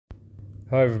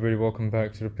Hi, everybody, welcome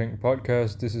back to the Pink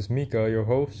Podcast. This is Mika, your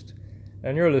host,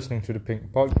 and you're listening to the Pink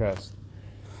Podcast.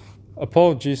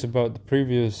 Apologies about the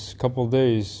previous couple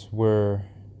days where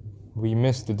we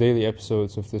missed the daily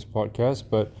episodes of this podcast,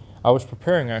 but I was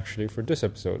preparing actually for this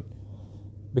episode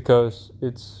because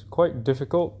it's quite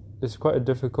difficult. It's quite a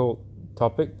difficult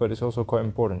topic, but it's also quite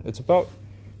important. It's about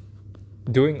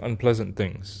doing unpleasant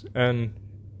things, and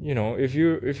if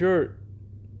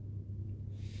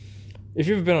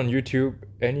you've been on YouTube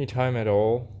any time at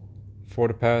all for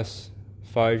the past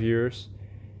 5 years,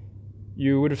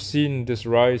 you would have seen this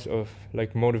rise of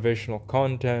motivational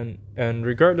content, and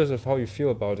regardless of how you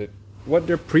feel about it, what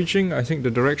they're preaching, I think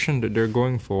the direction that they're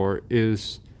going for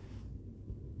is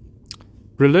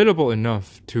relatable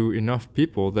enough to enough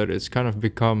people that it's kind of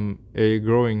become a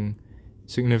growing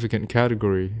significant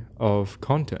category of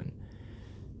content.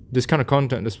 This kind of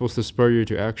content is supposed to spur you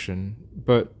to action,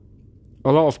 but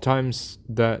a lot of times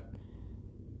that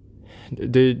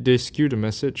they skew the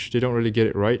message. They don't really get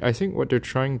it right. I think what they're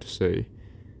trying to say,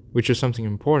 which is something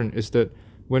important, is that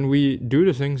when we do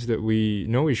the things that we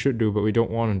know we should do but we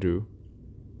don't want to do,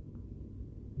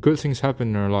 good things happen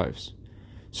in our lives.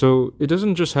 So it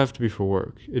doesn't just have to be for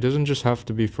work. It doesn't just have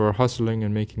to be for hustling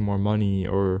and making more money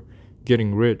or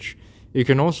getting rich. It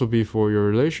can also be for your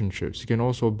relationships. It can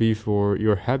also be for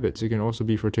your habits. It can also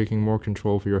be for taking more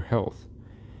control of your health.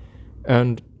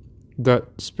 And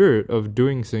that spirit of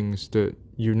doing things that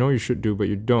you know you should do but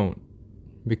you don't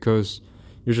because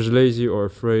you're just lazy or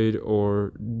afraid,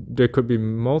 or there could be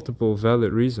multiple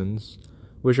valid reasons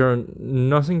which are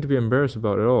nothing to be embarrassed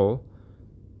about at all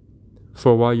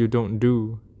for why you don't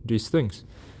do these things.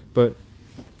 But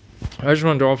I just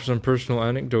wanted to offer some personal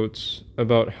anecdotes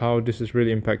about how this has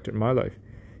really impacted my life,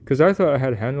 because I thought I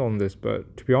had a handle on this,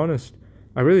 but to be honest,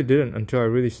 I really didn't until I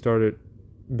really started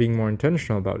being more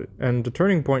intentional about it. And the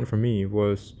turning point for me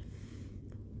was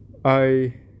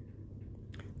I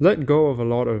let go of a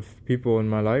lot of people in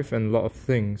my life and a lot of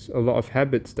things, a lot of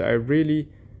habits that I really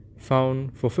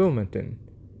found fulfillment in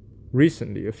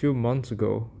recently, a few months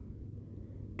ago,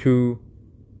 to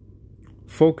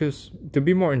focus, to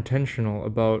be more intentional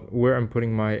about where I'm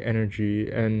putting my energy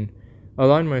and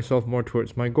align myself more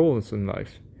towards my goals in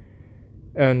life.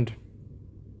 And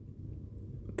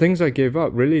things I gave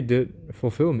up really did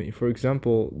fulfill me. For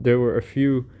example, there were a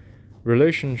few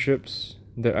relationships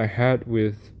that I had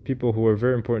with people who were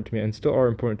very important to me and still are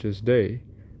important to this day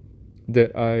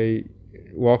that I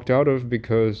walked out of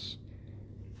because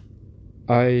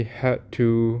I had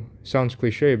to, sounds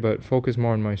cliche, but focus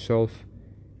more on myself,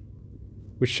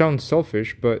 which sounds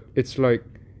selfish, but it's like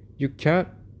you can't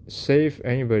save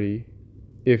anybody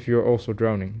if you're also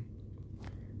drowning.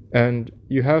 And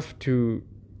you have to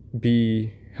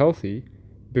be healthy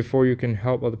before you can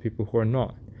help other people who are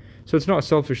not. So it's not a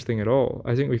selfish thing at all.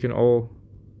 I think we can all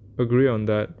agree on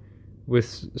that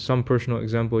with some personal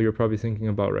example you're probably thinking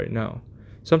about right now.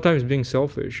 Sometimes being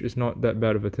selfish is not that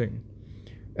bad of a thing.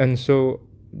 And so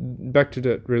back to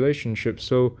that relationship.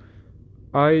 So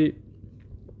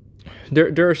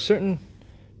there are certain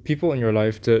people in your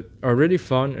life that are really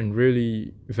fun and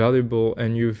really valuable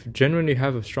and you genuinely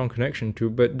have a strong connection to,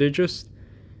 but they just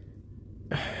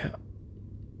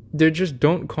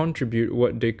don't contribute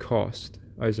what they cost,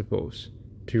 I suppose,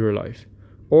 to your life.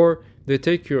 Or they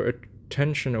take your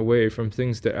attention away from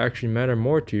things that actually matter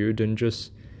more to you than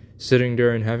just sitting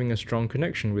there and having a strong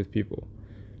connection with people.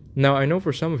 Now, I know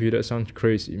for some of you that sounds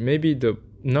crazy. Maybe the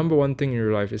number one thing in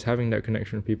your life is having that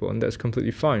connection with people, and that's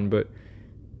completely fine. But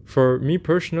for me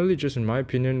personally, just in my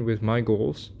opinion, with my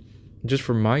goals, just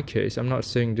for my case, I'm not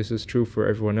saying this is true for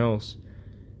everyone else,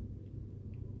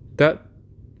 that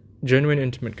genuine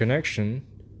intimate connection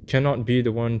cannot be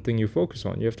the one thing you focus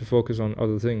on. You have to focus on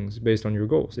other things based on your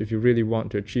goals if you really want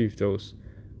to achieve those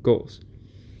goals.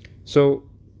 So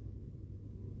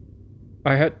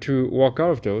I had to walk out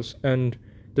of those, and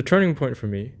the turning point for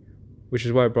me, which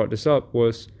is why I brought this up,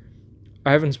 was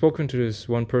I haven't spoken to this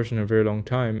one person in a very long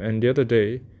time, and the other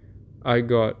day I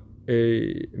got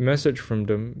a message from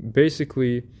them.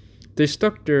 Basically, they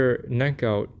stuck their neck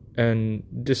out and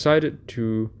decided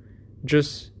to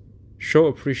just show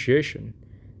appreciation.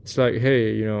 It's like,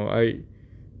 hey, I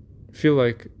feel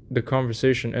like the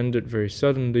conversation ended very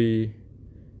suddenly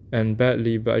and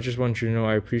badly, but I just want you to know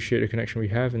I appreciate the connection we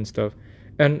have and stuff.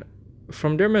 And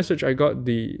from their message, I got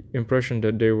the impression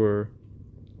that they were,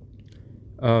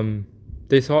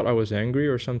 they thought I was angry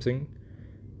or something.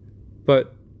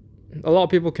 But a lot of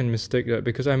people can mistake that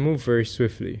because I move very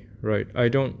swiftly, right? I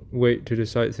don't wait to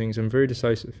decide things. I'm very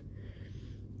decisive.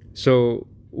 So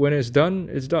when it's done,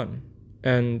 it's done.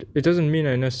 And it doesn't mean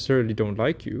I necessarily don't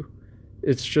like you.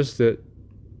 It's just that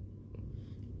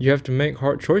you have to make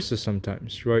hard choices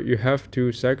sometimes, right? You have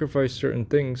to sacrifice certain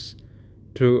things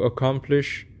to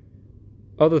accomplish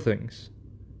other things.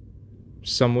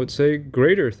 Some would say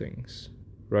greater things,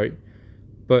 right?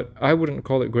 But I wouldn't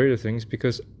call it greater things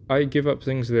because I give up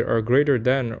things that are greater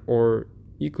than or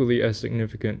equally as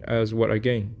significant as what I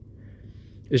gain.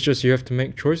 It's just you have to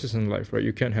make choices in life, right?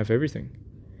 You can't have everything.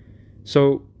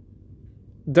 So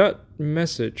that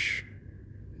message,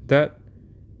 that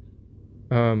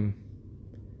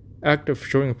act of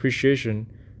showing appreciation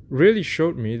really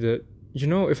showed me that,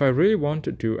 if I really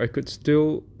wanted to, I could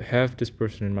still have this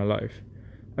person in my life.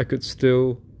 I could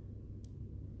still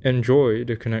enjoy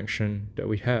the connection that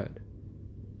we had.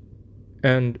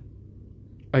 And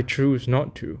I choose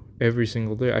not to every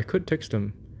single day. I could text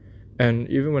them. And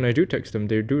even when I do text them,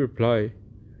 they do reply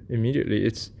immediately.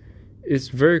 It's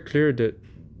very clear that,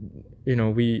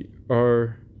 we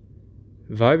are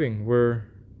vibing.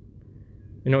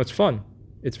 It's fun.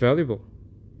 It's valuable.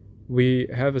 We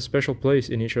have a special place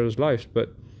in each other's lives,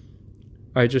 but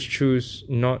I choose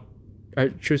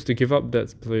to give up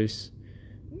that place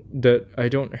that I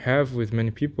don't have with many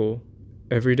people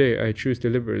every day. I choose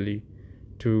deliberately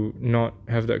to not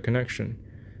have that connection.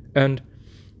 And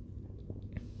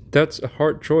that's a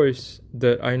hard choice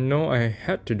that I know I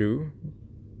had to do,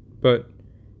 but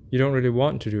you don't really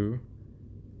want to do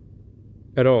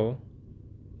at all.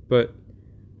 But,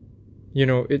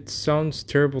 it sounds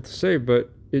terrible to say,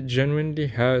 but it genuinely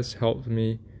has helped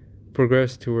me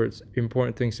progress towards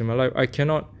important things in my life. I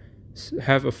cannot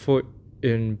have a foot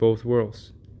in both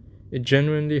worlds. It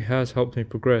genuinely has helped me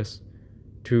progress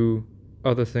to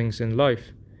other things in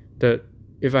life that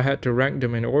if I had to rank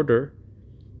them in order,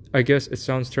 I guess it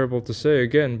sounds terrible to say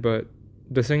again, but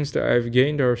the things that I've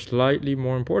gained are slightly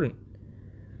more important.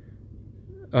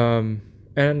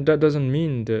 And that doesn't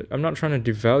mean that I'm not trying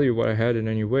to devalue what I had in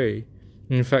any way.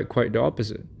 In fact, quite the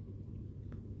opposite.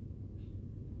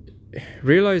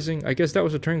 Realizing, I guess that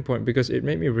was a turning point because it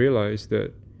made me realize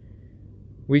that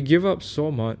we give up so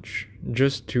much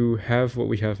just to have what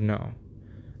we have now.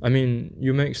 I mean,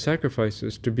 you make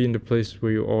sacrifices to be in the place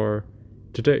where you are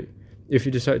today. If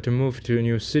you decide to move to a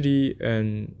new city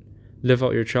and live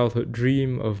out your childhood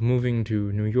dream of moving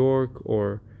to New York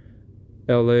or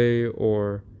LA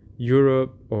or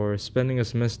Europe or spending a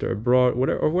semester abroad,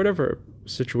 whatever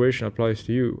situation applies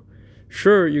to you,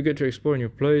 sure, you get to explore a new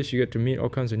place, you get to meet all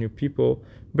kinds of new people,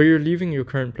 but you're leaving your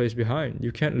current place behind.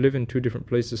 You can't live in two different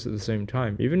places at the same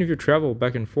time. Even if you travel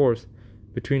back and forth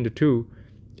between the two,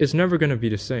 it's never going to be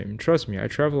the same. Trust me, I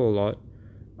travel a lot.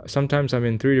 Sometimes I'm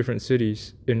in 3 different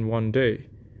cities in one day.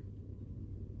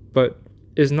 But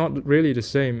it's not really the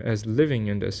same as living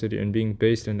in that city and being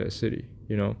based in that city,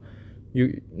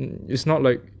 It's not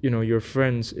like, your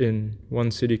friends in one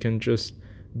city can just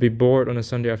be bored on a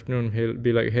Sunday afternoon. He'll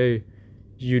be like, hey,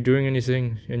 you doing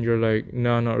anything? And you're like,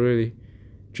 no, not really.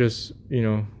 Just,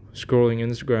 scrolling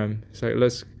Instagram. It's like,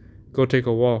 let's go take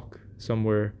a walk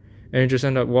somewhere. And you just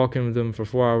end up walking with them for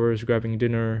 4 hours, grabbing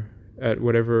dinner at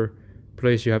whatever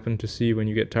place you happen to see when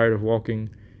you get tired of walking,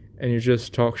 and you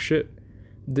just talk shit.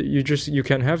 You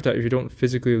can't have that if you don't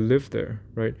physically live there,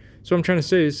 right? So what I'm trying to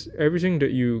say is everything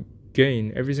that you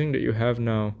gain, everything that you have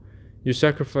now, you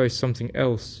sacrifice something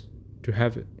else to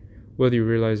have it, whether you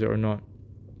realize it or not.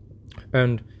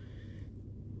 And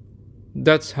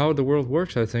that's how the world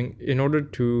works, I think. In order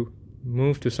to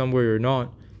move to somewhere you're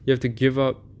not, you have to give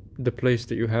up the place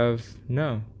that you have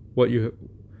now, what you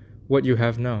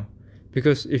have now.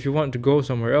 Because if you want to go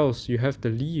somewhere else, you have to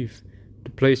leave the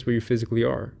place where you physically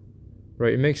are,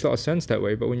 right? It makes a lot of sense that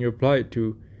way, but when you apply it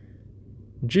to,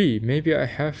 maybe I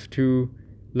have to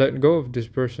let go of this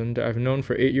person that I've known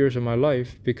for 8 years of my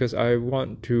life because I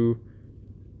need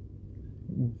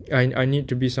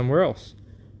to be somewhere else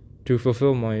to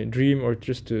fulfill my dream or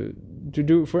just to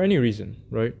do for any reason,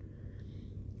 right?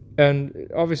 And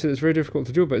obviously it's very difficult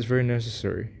to do, but it's very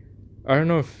necessary. I don't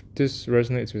know if this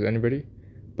resonates with anybody,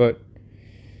 but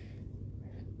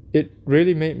it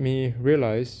really made me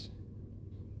realize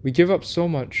we give up so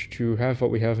much to have what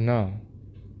we have now.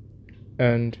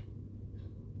 And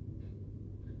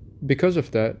because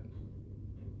of that,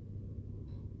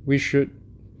 we should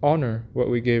honor what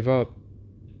we gave up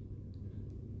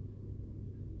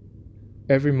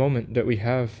every moment that we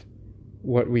have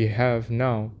what we have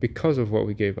now because of what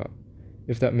we gave up,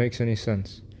 if that makes any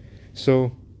sense.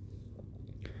 So,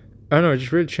 I don't know, it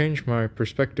just really changed my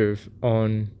perspective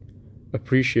on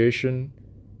appreciation.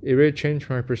 It really changed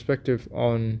my perspective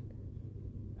on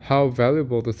how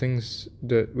valuable the things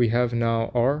that we have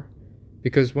now are.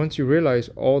 Because once you realize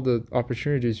all the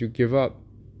opportunities you give up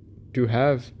to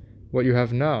have what you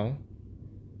have now,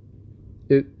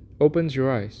 it opens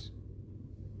your eyes.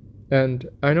 And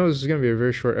I know this is going to be a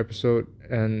very short episode,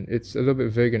 and it's a little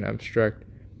bit vague and abstract,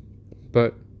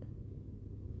 but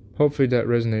hopefully that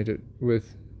resonated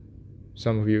with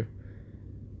some of you.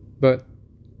 But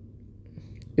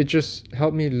it just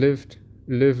helped me live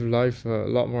life a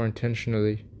lot more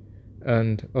intentionally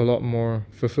and a lot more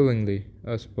fulfillingly,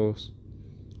 I suppose.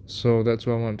 So that's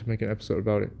why I wanted to make an episode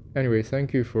about it. Anyway,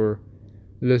 thank you for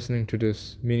listening to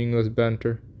this meaningless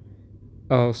banter.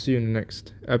 I'll see you in the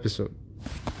next episode.